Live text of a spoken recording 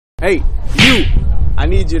Hey, you, I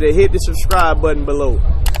need you to hit the subscribe button below.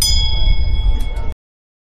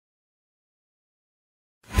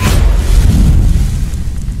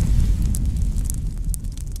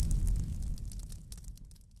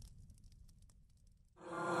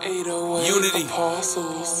 Unity.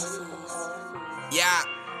 Yeah.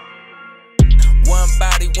 One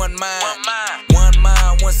body, one mind. One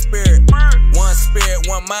mind, one spirit. One spirit,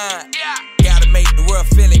 one mind. Gotta make the world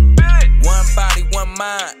feel it. One body, one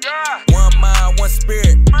mind. One mind, one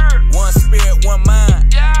spirit. One spirit, one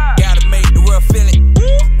mind. Gotta make the world feel it.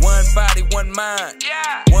 One body, one mind.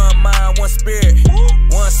 One mind, one spirit.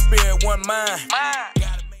 One spirit, one mind.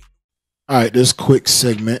 All right, this quick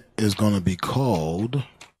segment is going to be called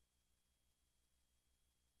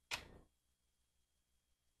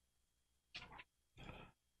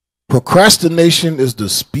Procrastination is the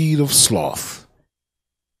Speed of Sloth.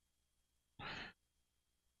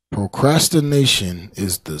 Procrastination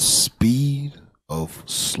is the speed of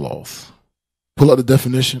sloth. Pull up the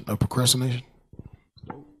definition of procrastination.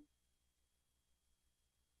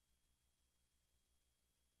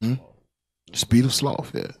 Speed of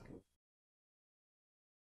sloth, yeah.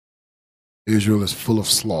 Israel is full of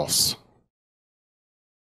sloths.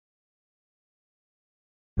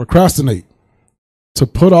 Procrastinate. To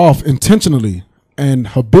put off intentionally and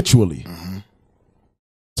habitually.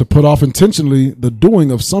 To put off intentionally the doing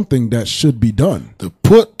of something that should be done. To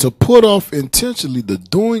put off intentionally the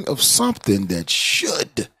doing of something that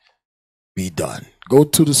should be done. Go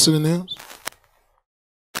to the synonyms.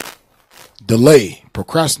 Delay,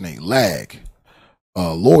 procrastinate, lag,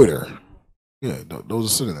 loiter. Yeah, those are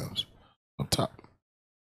synonyms up top.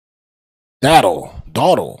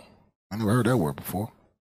 Dawdle. I never heard that word before.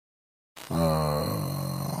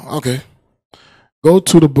 Okay. Go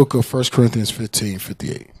to the book of 1 Corinthians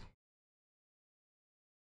 15:58.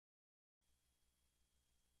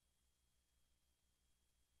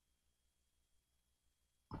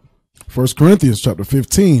 First Corinthians chapter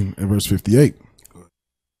 15 and verse 58.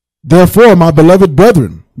 Therefore, my beloved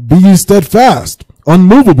brethren, be ye steadfast,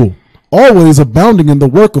 unmovable, always abounding in the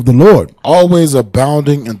work of the Lord. Always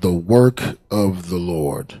abounding in the work of the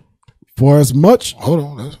Lord. For as much... Hold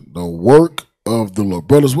on. That's the work of the Lord.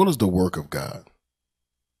 Brothers, what is the work of God?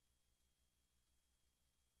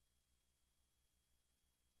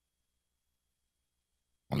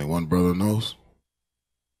 Only one brother knows.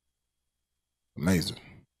 Amazing.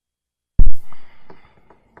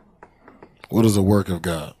 What is the work of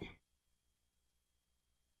God?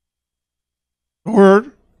 The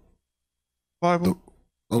Word. Bible.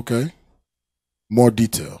 Okay. More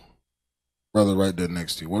detail. Brother right there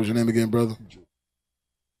next to you. What was your name again, brother?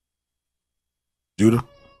 Judah?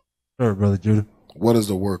 Sure, Brother Judah. What is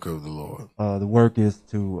the work of the Lord? The work is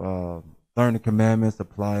to learn the commandments,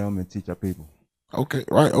 apply them, and teach our people. Okay,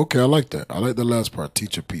 right. Okay, I like that. I like the last part,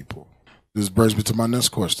 teach your people. This brings me to my next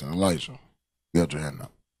question. Elijah, you got your hand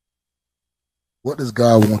up. What does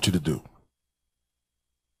God want you to do?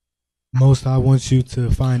 Most High wants you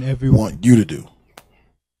to find everyone. Want you to do?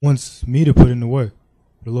 Wants me to put in the work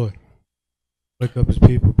for the Lord. Wake up his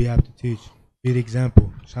people, be apt to teach. Be the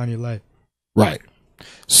example, shine your light. Right.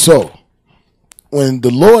 So, when the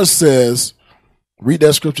Lord says, read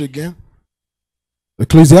that scripture again.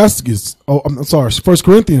 Ecclesiastes, I'm sorry, 1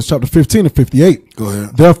 Corinthians chapter 15 and 58. Go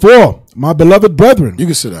ahead. Therefore, my beloved brethren, You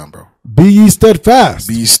can sit down, bro. be ye steadfast,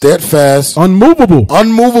 Be steadfast, unmovable,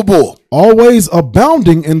 always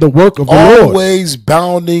abounding in the work of the Lord. always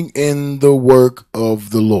bounding in the work of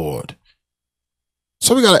the Lord.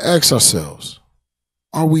 So we got to ask ourselves,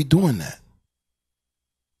 are we doing that?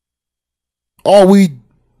 Are we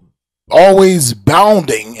always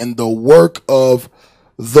bounding in the work of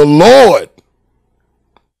the Lord?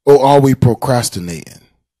 Or are we procrastinating?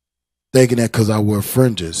 Thinking that because I wear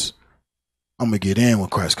fringes, I'm going to get in when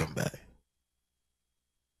Christ comes back.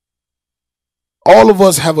 All of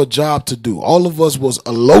us have a job to do. All of us was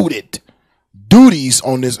allotted duties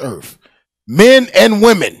on this earth. Men and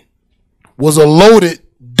women was allotted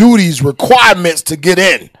duties, requirements to get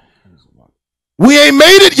in. We ain't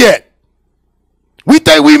made it yet. We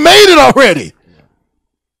think we made it already.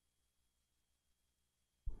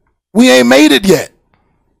 We ain't made it yet.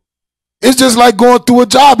 It's just like going through a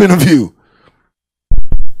job interview.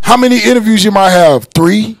 How many interviews you might have?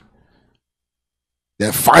 3?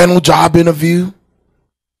 That final job interview.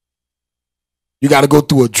 You got to go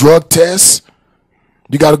through a drug test.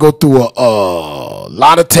 You got to go through a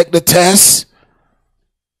lie detector test.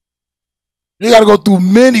 You got to go through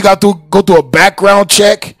men. You got to go through a background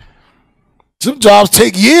check. Some jobs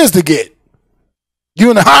take years to get.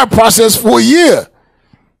 You're in the hiring process for a year.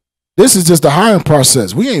 This is just the hiring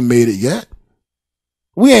process. We ain't made it yet.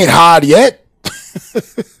 We ain't hired yet.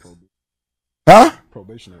 Huh?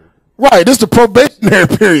 Probationary. Right, this is the probationary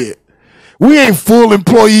period. We ain't full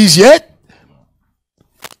employees yet.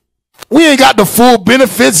 We ain't got the full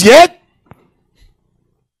benefits yet.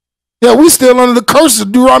 Yeah, we still under the curse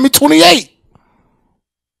of Deuteronomy 28.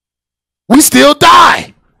 We still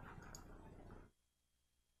die.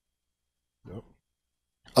 Yep.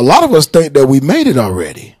 A lot of us think that we made it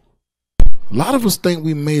already. A lot of us think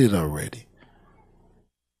we made it already.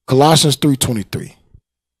 Colossians 3:23.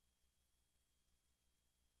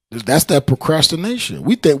 That's that procrastination.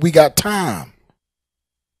 We think we got time.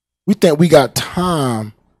 We think we got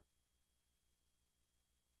time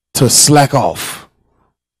to slack off.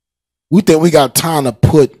 We think we got time to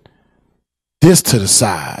put this to the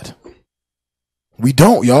side. We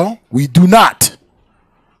don't, y'all. We do not.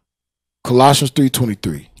 Colossians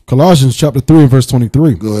 3:23. Colossians chapter 3 and verse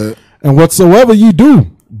 23. Go ahead. And whatsoever you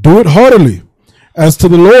do, do it heartily, as to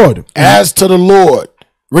the Lord. As to the Lord.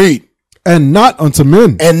 Read. And not unto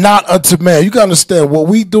men. And not unto man. You got to understand what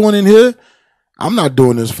we doing in here. I'm not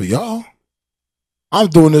doing this for y'all. I'm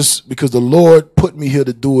doing this because the Lord put me here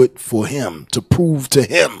to do it for him, to prove to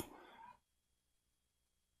him.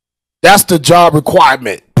 That's the job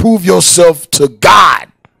requirement. Prove yourself to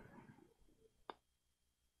God.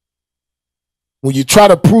 When you try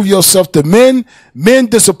to prove yourself to men, men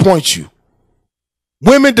disappoint you.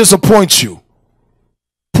 Women disappoint you.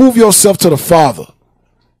 Prove yourself to the Father.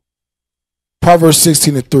 Proverbs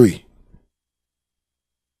 16:3.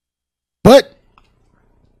 But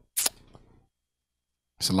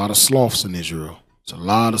there's a lot of sloths in Israel. It's a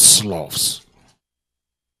lot of sloths.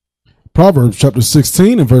 Proverbs chapter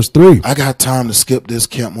 16 and verse 3. I got time to skip this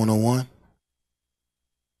Camp 101.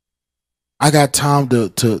 I got time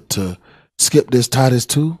to skip this Titus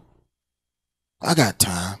 2. I got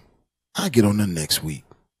time. I'll get on that next week.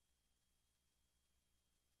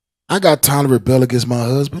 I got time to rebel against my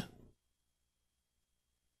husband.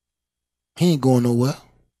 He ain't going nowhere.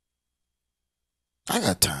 I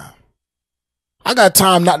got time. I got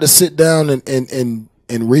time not to sit down and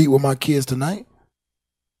read with my kids tonight.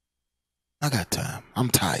 I got time. I'm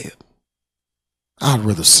tired. I'd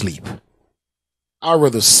rather sleep. I'd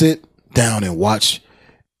rather sit down and watch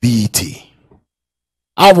BET.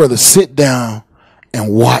 I'd rather sit down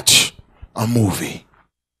and watch a movie.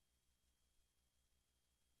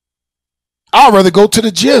 I'd rather go to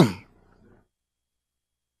the gym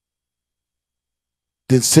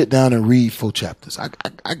than sit down and read 4 chapters. I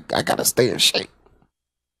gotta stay in shape.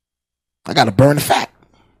 I gotta burn the fat.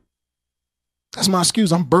 That's my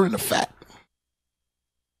excuse. I'm burning the fat.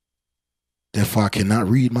 Therefore, I cannot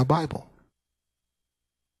read my Bible.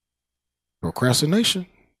 Procrastination.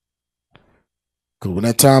 Because when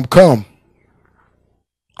that time comes,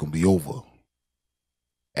 it's going to be over.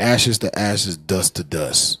 Ashes to ashes, dust to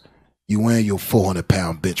dust. You wearing your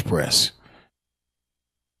 400-pound bench press.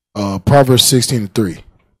 Proverbs 16:3.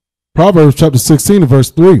 Proverbs chapter 16 and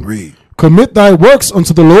verse 3. Read. Commit thy works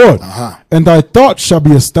unto the Lord, and thy thoughts shall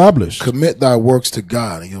be established. Commit thy works to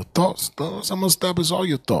God, and your thoughts, I'm going to establish all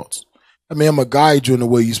your thoughts. I mean, I'm going to guide you in the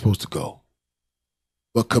way you're supposed to go.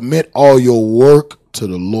 But commit all your work to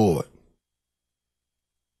the Lord.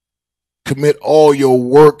 Commit all your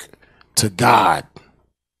work to God.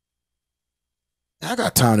 I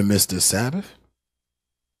got time to miss this Sabbath.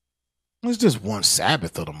 It's just one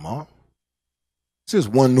Sabbath of the month. It's just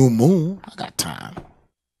one new moon. I got time.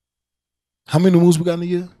 How many new moons we got in a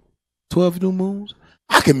year? 12 new moons?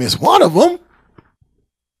 I can miss one of them.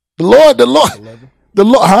 The Lord, 11.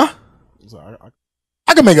 huh?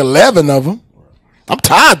 I can make 11 of them. I'm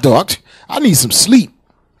tired, dog. I need some sleep.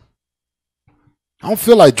 I don't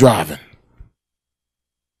feel like driving.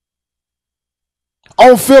 I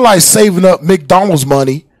don't feel like saving up McDonald's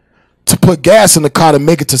money to put gas in the car to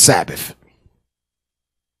make it to Sabbath.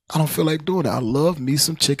 I don't feel like doing that. I love me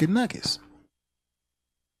some chicken nuggets.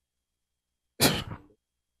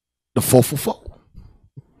 The 4 for $4.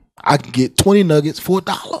 I can get 20 nuggets for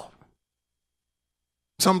 $1.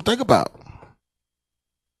 Something to think about.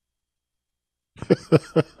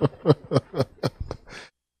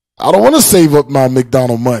 I don't want to save up my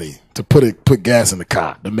McDonald's money to put gas in the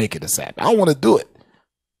car to make it a Sabbath. I don't want to do it.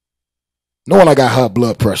 Knowing I got high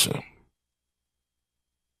blood pressure.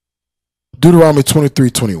 Deuteronomy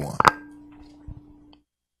 23:21.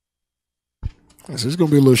 This is going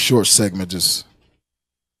to be a little short segment. Just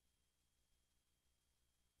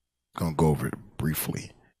going to go over it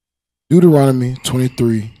briefly. Deuteronomy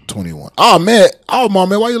 23:21. Oh, man. Oh, my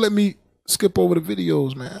man. Why you let me skip over the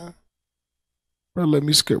videos, man? Brother, let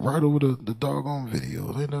me skip right over the doggone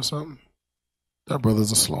videos. Ain't that something? That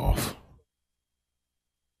brother's a sloth.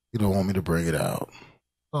 You don't want me to bring it out.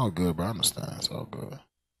 all good, bro. I understand. It's all good.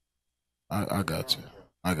 I got you.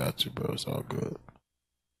 I got you, bro. It's all good.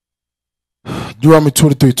 Deuteronomy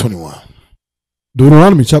 23:21.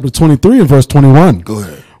 Deuteronomy chapter 23 and verse 21. Go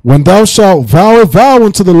ahead. When thou shalt vow a vow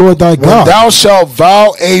unto the Lord thy God. When thou shalt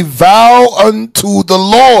vow a vow unto the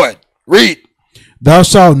Lord. Read. Thou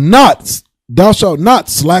shalt not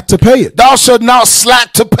slack to pay it. Thou shalt not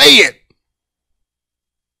slack to pay it.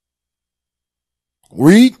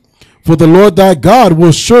 Read. For the Lord thy God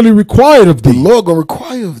will surely require it of thee. The Lord will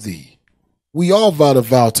require of thee. We all vow to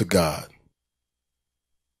vow to God.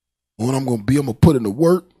 What I'm gonna be, I'm gonna put in the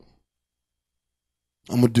work.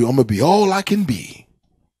 I'm gonna be all I can be.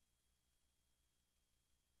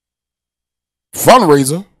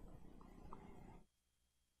 Fundraiser.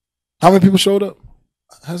 How many people showed up?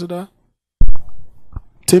 Has it died?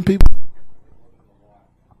 10 people?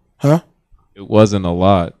 Huh? It wasn't a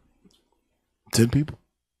lot. 10 people?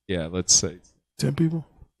 Yeah, let's say 10 people?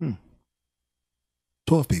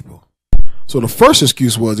 12 people. So the first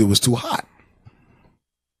excuse was it was too hot.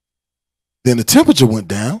 Then the temperature went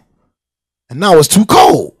down, and now it's too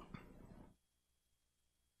cold.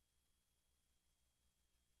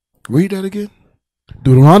 Read that again.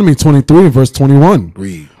 Deuteronomy 23 and verse 21.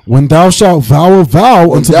 Read. When thou shalt vow a vow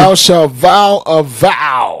When thou shalt vow a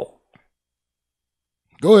vow.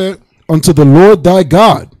 Go ahead. Unto the Lord thy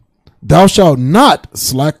God, thou shalt not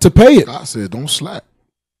slack to pay it. God said, don't slack.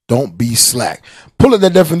 Don't be slack. Pull up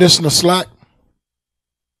that definition of slack.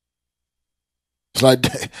 It's like,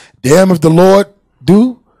 damn if the Lord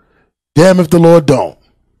do, damn if the Lord don't.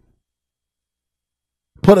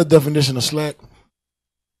 Put a definition of slack.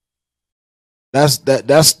 That's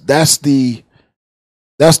the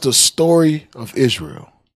story of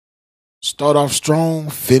Israel. Start off strong,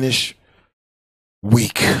 finish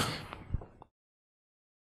weak.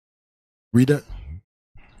 Read that.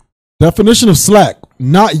 Definition of slack: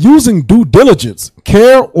 not using due diligence,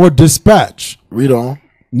 care, or dispatch. Read on.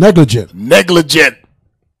 Negligent. Negligent.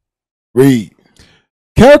 Read.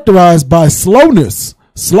 Characterized by slowness,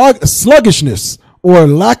 sluggishness, or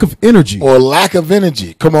lack of energy. Or lack of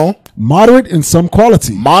energy. Come on. Moderate in some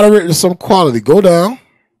quality. Moderate in some quality. Go down.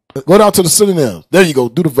 Go down to the synonyms. There you go.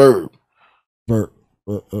 Do the verb.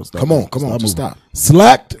 Come on. Just stop.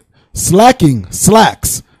 Slacked, slacking,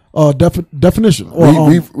 slacks. Definition. Or,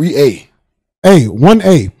 read A. A.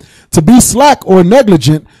 1A. To be slack or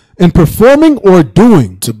negligent in performing or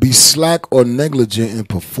doing. To be slack or negligent in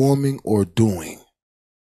performing or doing.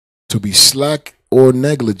 To be slack or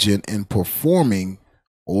negligent in performing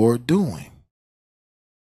or doing.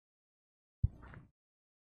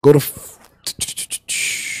 Go to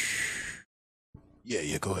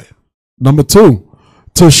yeah, go ahead. Number 2,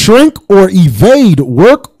 to shrink or evade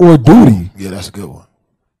work or duty. Yeah, that's a good one.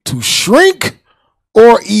 To shrink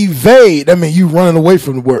or evade. I mean, you running away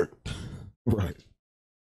from the work. Right.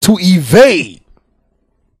 To evade.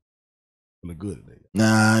 Feeling good today.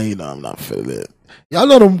 Nah, I'm not feeling it. Y'all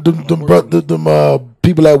know them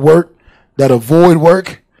people at work that avoid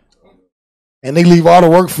work and they leave all the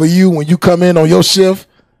work for you when you come in on your shift.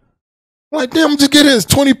 I'm like, damn, just get his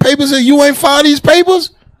 20 papers and you ain't filed these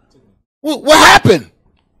papers? What happened?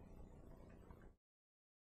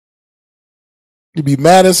 You be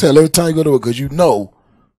mad as hell every time you go to work because you know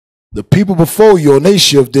the people before you on their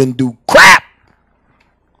shift didn't do crap.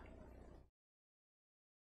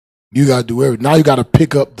 You got to do everything. Now you got to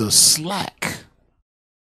pick up the slack.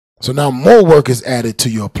 So now more work is added to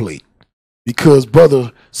your plate because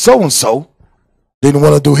brother so-and-so didn't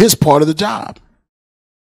want to do his part of the job.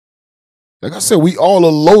 Like I said, we all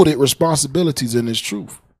are loaded responsibilities in this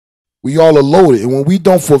truth. We all are loaded. And when we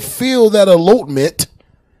don't fulfill that allotment,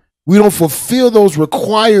 we don't fulfill those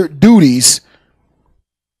required duties,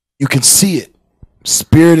 you can see it.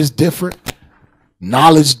 Spirit is different.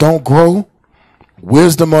 Knowledge don't grow.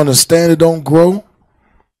 Wisdom, understanding don't grow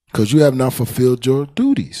because you have not fulfilled your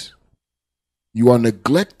duties. You are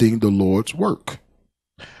neglecting the Lord's work.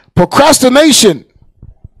 Procrastination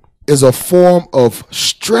is a form of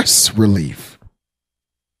stress relief.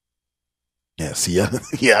 Yeah, see, I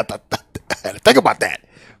had to think about that.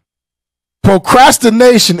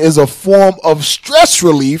 Procrastination is a form of stress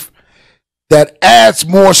relief that adds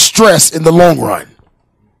more stress in the long run.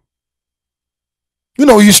 You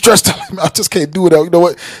know, you stressed out, I just can't do it. You know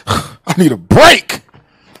what? I need a break.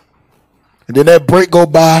 And then that break go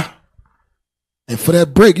by. And for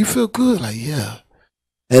that break, you feel good. Like, yeah.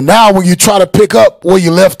 And now when you try to pick up where you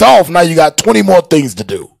left off, now you got 20 more things to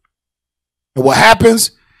do. And what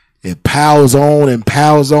happens? It piles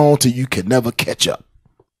on till you can never catch up.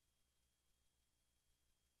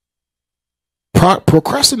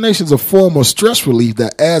 Procrastination is a form of stress relief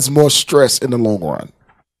that adds more stress in the long run.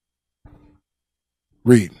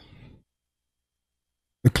 Read.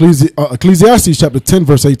 Ecclesiastes chapter 10,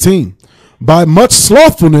 verse 18. By much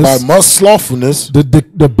slothfulness,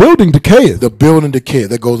 the building decayeth. The building decayeth.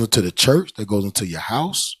 That goes into the church. That goes into your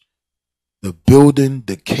house. The building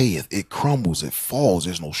decayeth. It crumbles. It falls.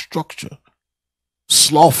 There's no structure.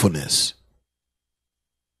 Slothfulness.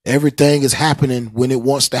 Everything is happening when it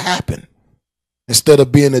wants to happen, instead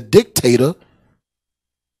of being a dictator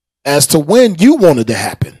as to when you want it to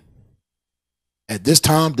happen. At this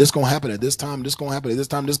time, this gonna happen. At this time, this gonna happen. At this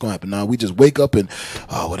time, this gonna happen. Now we just wake up and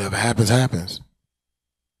whatever happens, happens.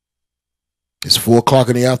 It's 4 o'clock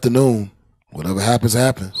in the afternoon. Whatever happens,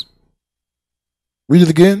 happens. Read it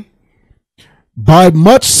again. By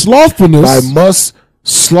much slothfulness.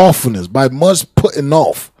 By much putting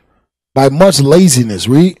off. By much laziness.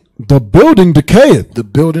 Read. The building decayeth. The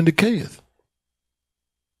building decayeth.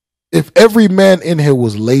 If every man in here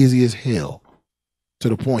was lazy as hell, to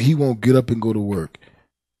the point he won't get up and go to work,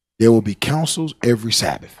 there will be councils every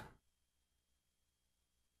Sabbath.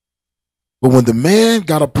 But when the man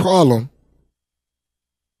got a problem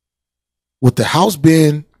with the house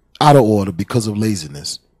being out of order because of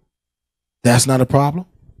laziness, that's not a problem.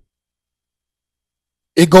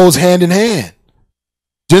 It goes hand in hand.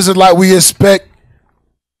 Just as like we expect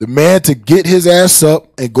the man to get his ass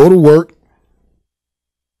up and go to work,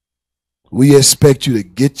 we expect you to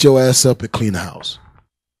get your ass up and clean the house.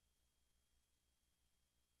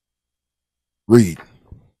 Read.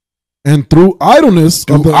 And through idleness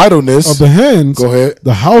of the hands, go ahead.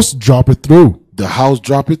 The house droppeth through. The house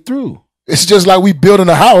droppeth through. It's just like we building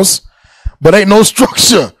a house, but ain't no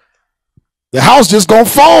structure. The house just gonna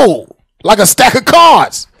fold like a stack of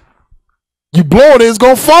cards. You blow it, it's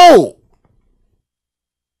gonna fold.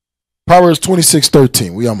 Proverbs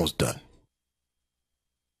 26:13. We almost done.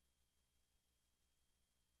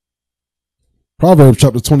 Proverbs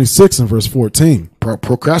chapter 26 and verse 14.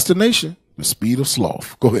 Procrastination, the speed of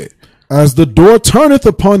sloth. Go ahead. As the door turneth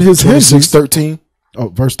upon his hinges. 26:13. Oh,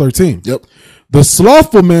 verse 13. Yep. The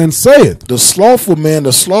slothful man saith. The slothful man,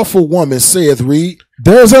 the slothful woman saith, read.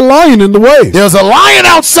 There's a lion in the way. There's a lion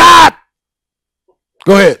outside.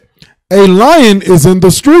 Go ahead. A lion is in the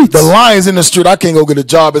streets. The lion's in the street. I can't go get a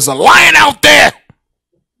job. It's a lion out there.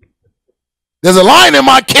 There's a lion in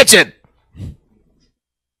my kitchen.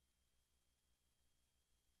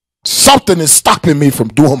 Something is stopping me from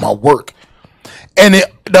doing my work. And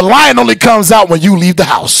the lion only comes out when you leave the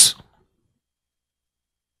house.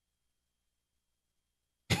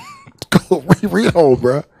 Go read on,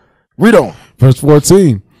 bro. Read on. Verse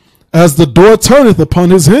 14. As the door turneth upon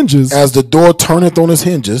his hinges. As the door turneth on his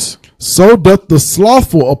hinges. So doth the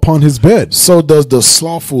slothful upon his bed. So does the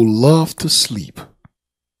slothful love to sleep.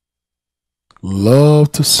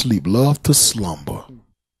 Love to sleep. Love to slumber.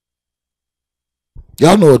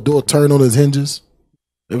 Y'all know a door turned on his hinges?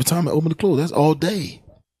 Every time I open and close, that's all day.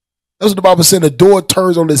 That's what the Bible said. The door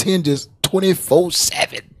turns on his hinges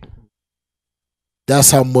 24/7.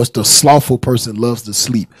 That's how much the slothful person loves to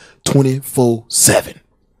sleep 24/7.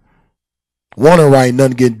 Wondering why ain't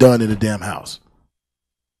nothing getting done in the damn house.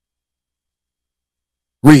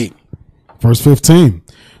 Read. Verse 15.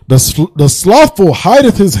 The slothful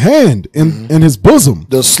hideth his hand in his bosom.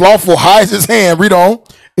 The slothful hides his hand. Read on.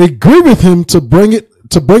 It grieveth him to bring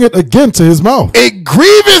it again to his mouth. It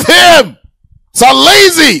grieveth him. So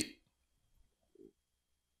lazy.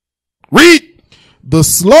 Read. The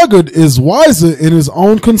sluggard is wiser in his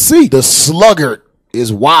own conceit. The sluggard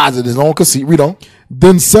is wise in his own conceit. Read on.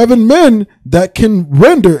 Than 7 men that can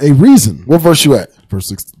render a reason. What verse you at?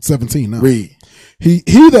 Verse 17 now. Read.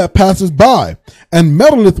 He that passes by and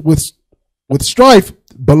meddleth with strife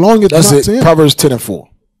belongeth That's not it. to him. Proverbs 10:4.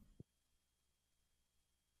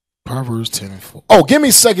 Proverbs 10:4. Oh, give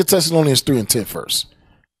me 2 Thessalonians 3 and 10 first.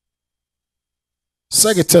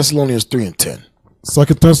 2 Thessalonians 3 and 10.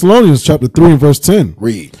 2 Thessalonians chapter 3 and verse 10.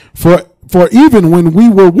 Read. For even when we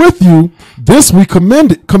were with you, this we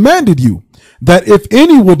commanded you, that if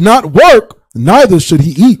any would not work, neither should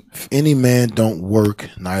he eat. If any man don't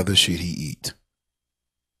work, neither should he eat.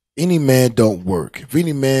 Any man don't work. If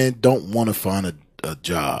any man don't want to find a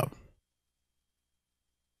job.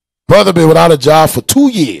 Brother been without a job for 2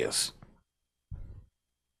 years.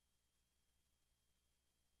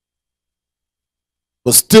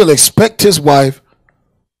 But still expect his wife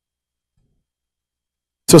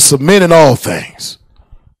to submit in all things.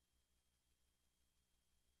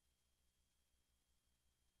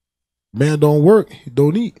 Man don't work, he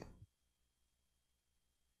don't eat.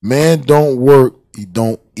 Man don't work, he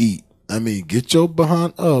don't eat. I mean, get your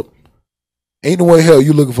behind up. Ain't no way hell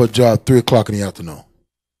you looking for a job 3 o'clock in the afternoon.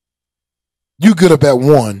 You get up at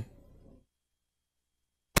 1,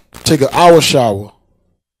 take an hour shower,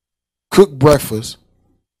 cook breakfast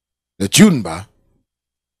that you didn't buy.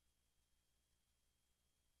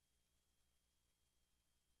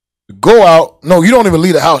 Go out. No, you don't even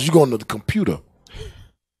leave the house. You go into the computer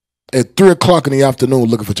at 3 o'clock in the afternoon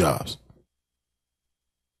looking for jobs.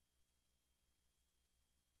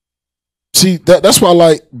 See, that's why I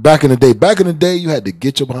like back in the day. Back in the day, you had to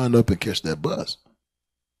get your behind up and catch that bus.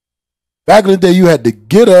 Back in the day, you had to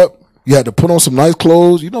get up. You had to put on some nice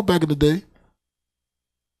clothes. You know, back in the day.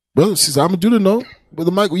 Brother, she said, I'm going to do the know.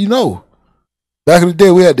 Brother Michael, you know. Back in the day,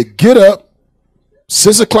 we had to get up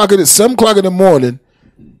 7 o'clock in the morning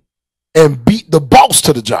and beat the boss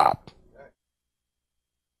to the job.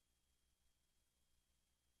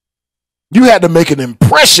 You had to make an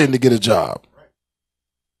impression to get a job.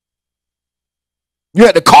 You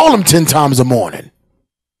had to call him 10 times a morning.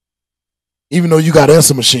 Even though you got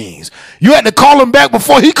answer machines. You had to call him back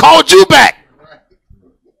before he called you back.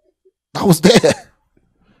 I was there.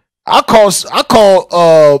 I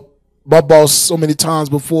called my boss so many times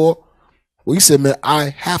before. Well, he said, man, I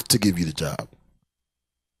have to give you the job.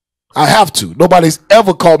 I have to. Nobody's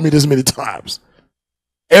ever called me this many times.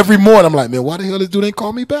 Every morning I'm like, man, why the hell this dude ain't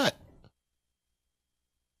call me back?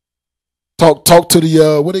 Talk to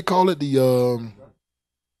the what they call it? The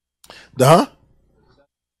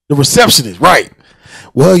receptionist, right.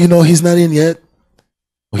 Well, you know, he's not in yet.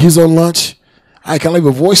 Well, he's on lunch. I can leave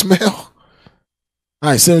a voicemail.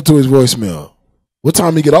 I send it to his voicemail. What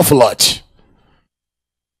time he get off for lunch?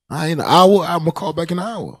 In an hour. I'm gonna call back in an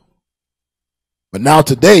hour. But now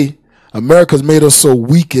today, America's made us so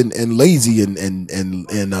weak and lazy and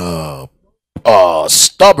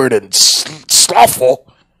stubborn and slothful.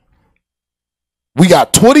 We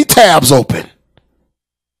got 20 tabs open.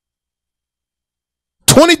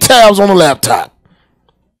 20 tabs on the laptop.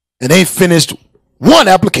 And ain't finished one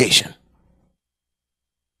application.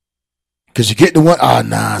 Because you get the one,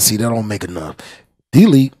 see, that don't make enough.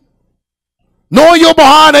 Delete. Knowing you're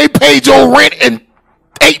behind, ain't paid your rent in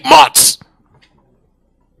 8 months.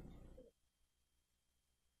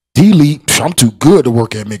 Delete. I'm too good to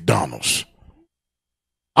work at McDonald's.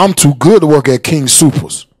 I'm too good to work at King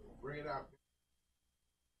Soopers.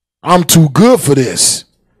 I'm too good for this.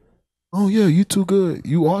 Oh, yeah, you too good.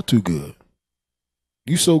 You are too good.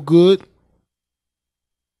 You so good.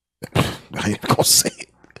 I ain't gonna say it.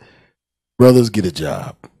 Brothers, get a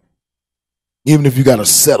job. Even if you got to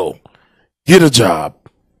settle, get a job.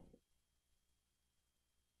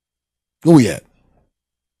 Where we at?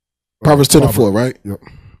 Proverbs 10 and 4, right? Yep.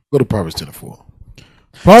 Go to Proverbs 10 and 4.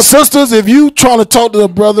 Sisters, if you trying to talk to a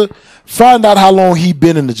brother, find out how long he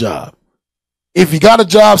been in the job. If he got a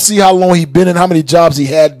job, see how long he been in, how many jobs he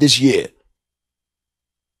had this year.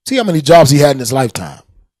 See how many jobs he had in his lifetime.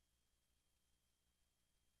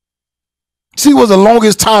 See what was the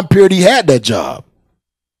longest time period he had that job.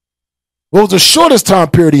 What was the shortest time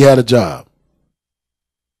period he had a job?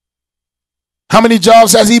 How many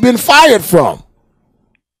jobs has he been fired from?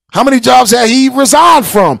 How many jobs has he resigned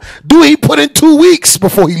from? Do he put in 2 weeks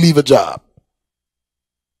before he leave a job?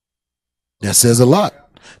 That says a lot.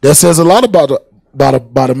 That says a lot about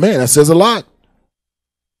a man. That says a lot.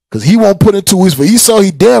 Because he won't put in 2 weeks for Esau.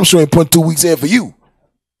 He damn sure ain't putting 2 weeks in for you.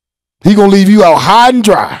 He going to leave you out high and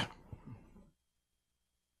dry.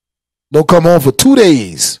 Don't come home for 2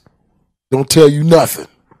 days. Don't tell you nothing.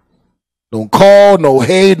 Don't call, no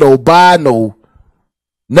hey, no bye, no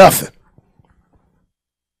nothing.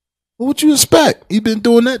 What you expect? He been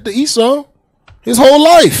doing that to Esau his whole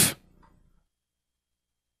life.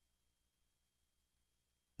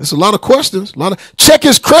 There's a lot of questions. Check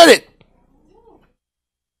his credit.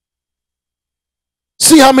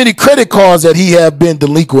 See how many credit cards that he have been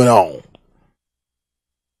delinquent on.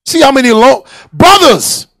 See how many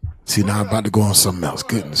brothers. See, now I'm about to go on something else.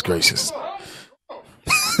 Goodness gracious.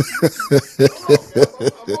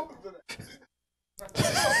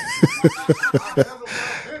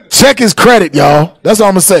 Check his credit, y'all. That's all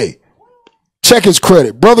I'm gonna say. Check his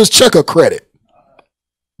credit. Brothers, check her credit.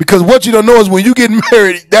 Because what you don't know is when you get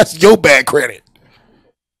married, that's your bad credit.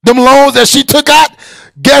 Them loans that she took out,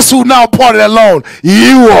 guess who now part of that loan?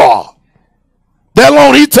 You are. That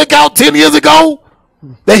loan he took out 10 years ago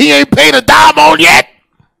that he ain't paid a dime on yet.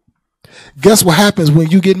 Guess what happens when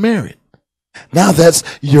you get married? Now that's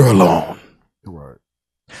your loan. Right.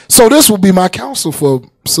 So this will be my counsel for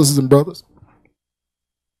sisters and brothers.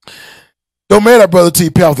 Don't marry that brother till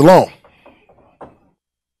you pay off the loan.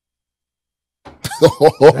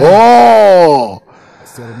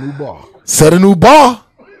 Set a new bar. Set a new bar.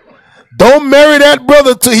 Don't marry that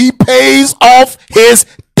brother till he pays off his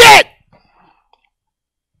debt.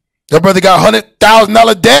 That brother got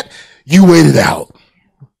 $100,000 debt. You wait it out.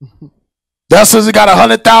 That That sister got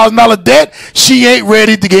 $100,000 debt. She ain't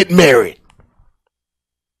ready to get married.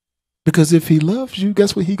 Because if he loves you,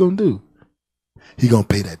 guess what he gonna do? He gonna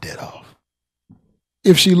pay that debt off.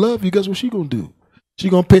 If she loves you, guess what she gonna do? She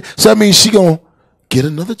gonna pay. So that means she gonna get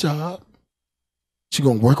another job. She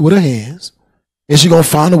gonna work with her hands, and she gonna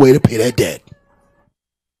find a way to pay that debt.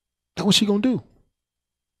 That's what she gonna do.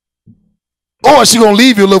 Or she gonna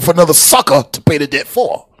leave you look for another sucker to pay the debt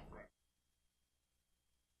for.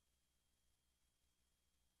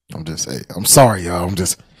 I'm just saying. I'm sorry, y'all.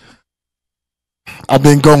 I've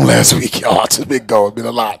been gone last week, y'all. It's been gone. Been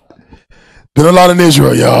a lot. Been a lot in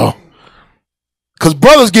Israel, y'all. Because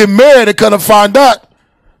brothers get married and kind of find out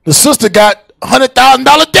the sister got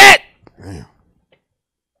 $100,000 debt. Damn.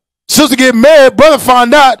 Sister get married, brother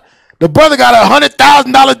find out the brother got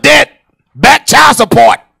 $100,000 debt, back child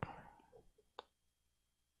support.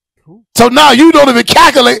 So now you don't even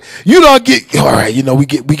calculate. You don't get, all right, you know, we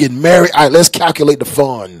get married. All right, let's calculate the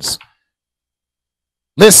funds.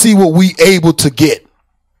 Let's see what we able to get.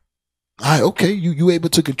 All right, okay, you able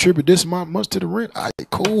to contribute this much to the rent. All right,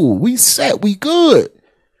 cool. We set, we good.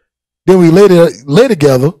 Then we lay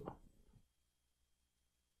together,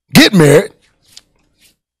 get married.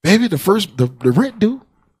 Baby, the rent due.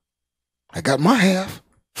 I got my half.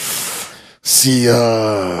 See,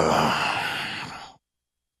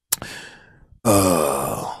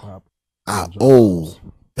 I owe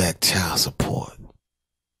back child support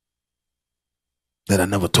that I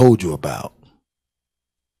never told you about.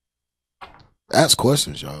 Ask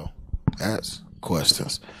questions, y'all. Ask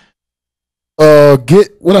questions.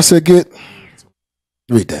 Get what I said. Get.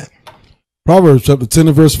 Read that. Proverbs chapter 10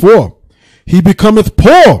 and verse 4. He becometh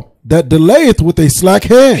poor that delayeth with a slack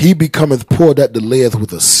hand. He becometh poor that delayeth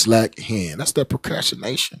with a slack hand. That's that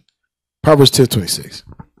procrastination. Proverbs 10:26.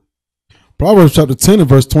 Proverbs chapter 10 and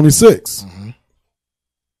verse 26.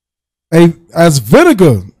 As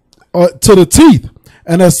vinegar to the teeth,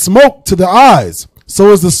 and as smoke to the eyes,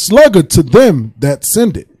 so is the sluggard to them that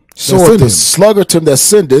send it. So is the sluggard to him that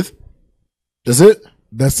sendeth. Does it?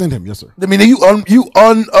 That send him, yes, sir. I mean, you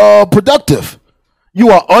unproductive. You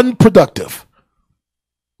are unproductive.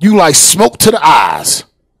 You like smoke to the eyes.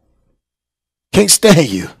 Can't stand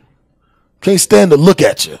you. Can't stand to look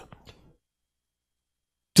at you.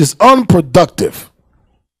 Just unproductive.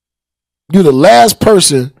 You're the last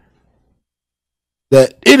person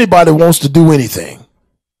that anybody wants to do anything.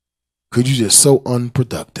 Because you're just so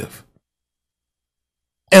unproductive.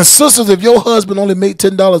 And sisters, if your husband only made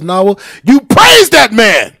 $10 an hour, you praise that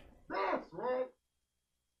man.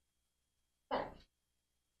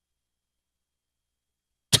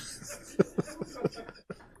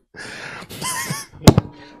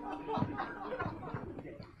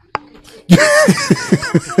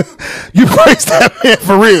 You praise that man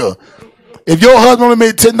for real. If your husband only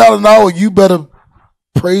made $10 an hour, you better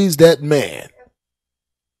praise that man.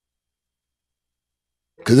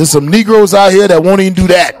 Because there's some Negroes out here that won't even do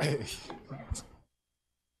that.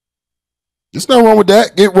 There's nothing wrong with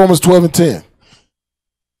that. Get Romans 12 and 10.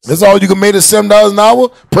 That's all you can make is $7 an hour.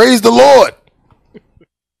 Praise the Lord.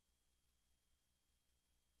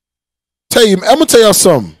 I'm gonna tell y'all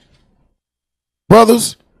something.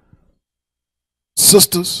 Brothers,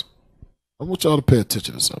 sisters, I want y'all to pay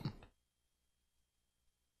attention to something.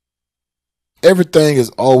 Everything is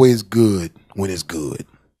always good when it's good.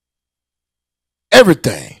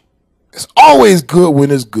 Everything is always good when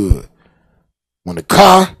it's good. When the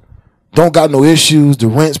car don't got no issues, the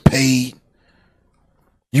rent's paid,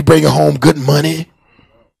 you bringing home good money,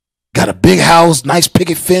 got a big house, nice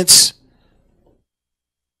picket fence,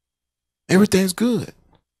 everything's good.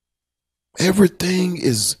 Everything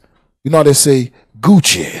is, you know how they say,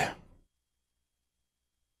 Gucci.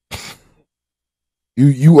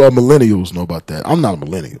 You millennials know about that. I'm not a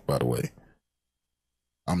millennial, by the way.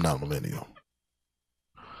 I'm not a millennial.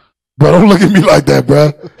 Bro, don't look at me like that,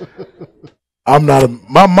 bro. My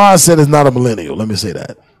mindset is not a millennial. Let me say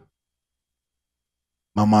that.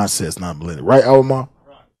 My mindset is not a millennial. Right, Alma?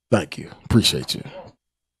 Thank you. Appreciate you.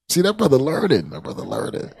 See, that brother learned it. That brother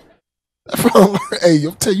learned it. Hey,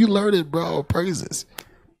 I'll tell you, learned it, bro. Praises.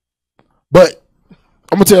 But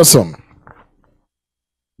I'm going to tell you something.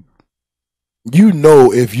 You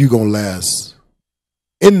know if you're going to last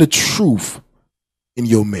in the truth in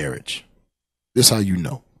your marriage. This is how you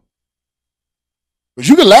know. But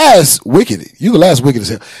you can last wicked. You can last wicked as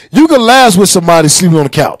hell. You can last with somebody sleeping on the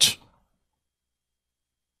couch.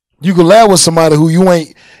 You can last with somebody who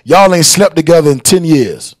y'all ain't slept together in 10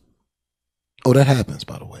 years. Oh, that happens,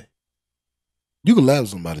 by the way. You can last with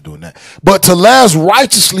somebody doing that. But to last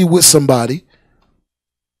righteously with somebody,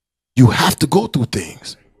 you have to go through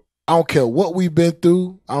things. I don't care what we've been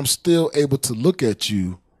through, I'm still able to look at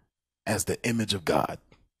you as the image of God.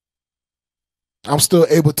 I'm still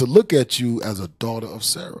able to look at you as a daughter of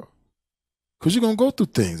Sarah. Because you're going to go through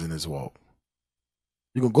things in this walk.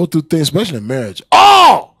 You're going to go through things, especially in marriage.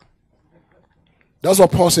 Oh! That's why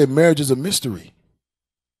Paul said marriage is a mystery.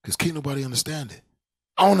 Because can't nobody understand it.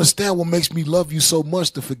 I don't understand what makes me love you so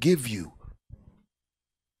much to forgive you.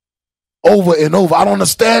 Over and over. I don't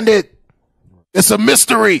understand it. It's a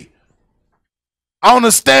mystery. I don't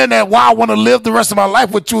understand that why I want to live the rest of my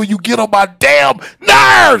life with you and you get on my damn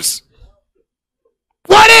nerves.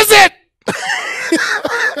 What is it?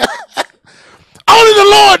 Only the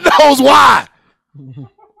Lord knows why.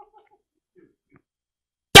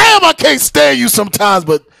 Damn, I can't stand you sometimes,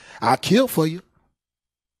 but I'll kill for you.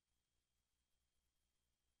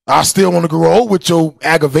 I still want to grow with your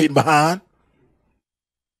aggravating behind.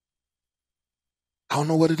 I don't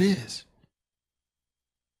know what it is.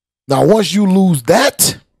 Now, once you lose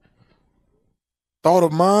that thought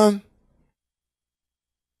of mine,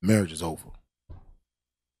 marriage is over.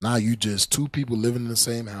 Now you just two people living in the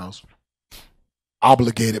same house,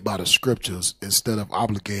 obligated by the scriptures instead of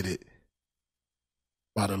obligated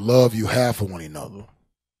by the love you have for one another.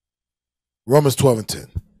 Romans 12:10.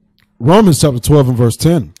 Romans chapter 12 and verse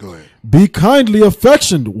 10. Go ahead. Be kindly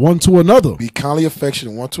affectioned one to another. Be kindly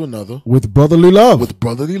affectioned one to another. With brotherly love. With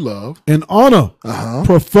brotherly love. In honor.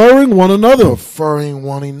 Preferring one another. Preferring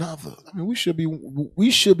one another. I mean, we should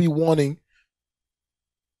be wanting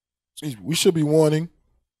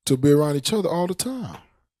to be around each other all the time.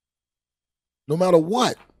 No matter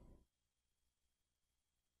what.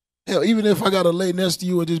 Hell, even if I got to lay next to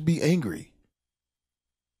you and just be angry.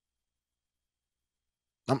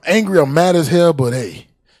 I'm angry, I'm mad as hell, but hey,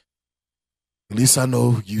 at least I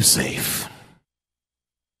know you safe.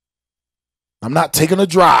 I'm not taking a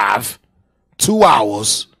drive 2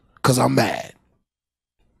 hours because I'm mad.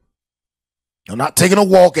 I'm not taking a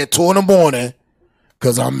walk at 2 in the morning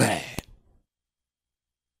because I'm mad.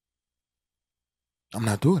 I'm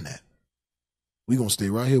not doing that. We're going to stay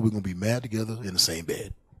right here. We're going to be mad together in the same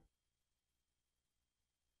bed.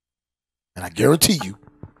 And I guarantee you,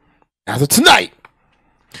 after tonight,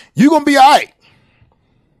 you're going to be all right.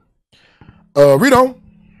 Read on.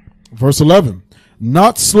 Verse 11.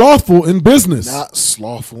 Not slothful in business. Not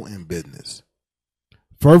slothful in business.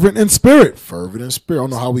 Fervent in spirit. Fervent in spirit. I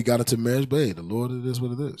don't know how we got into marriage, but hey, the Lord, it is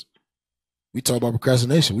what it is. We talk about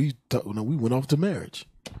procrastination. We went off to marriage.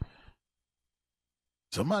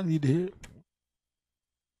 Somebody need to hear it.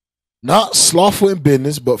 Not slothful in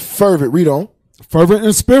business, but fervent. Read on. Fervent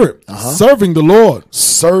in spirit. Serving the Lord.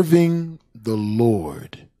 Serving the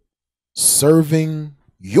Lord. Serving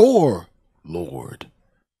your Lord.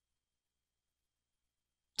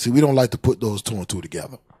 See, we don't like to put those two and two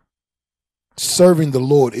together. Serving the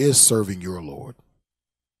Lord is serving your Lord.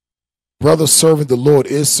 Brother, serving the Lord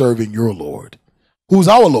is serving your Lord. Who's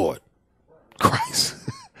our Lord? Christ.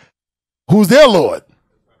 Who's their Lord?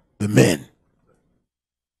 The men.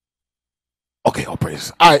 Okay, all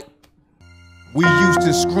praise. All right. We used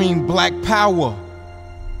to scream black power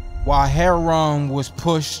while Heron was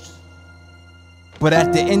pushed. But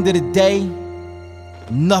at the end of the day,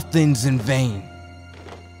 nothing's in vain.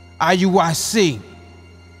 IUIC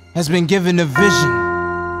has been given a vision.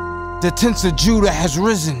 The tents of Judah has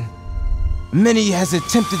risen. Many has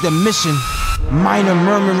attempted the mission. Minor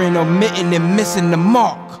murmuring, omitting, and missing the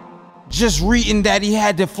mark. Just reading that he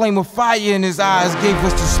had the flame of fire in his eyes gave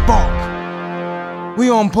us the spark. We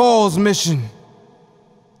on Paul's mission.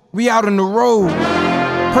 We out on the road,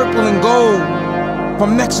 purple and gold.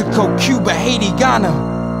 From Mexico, Cuba, Haiti, Ghana,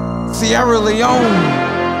 Sierra Leone.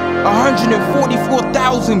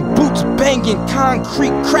 144,000 boots banging,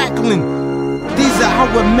 concrete crackling. These are how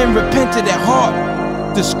men repented at heart.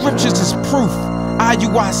 The scriptures is proof.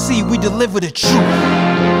 IUIC, we deliver the truth.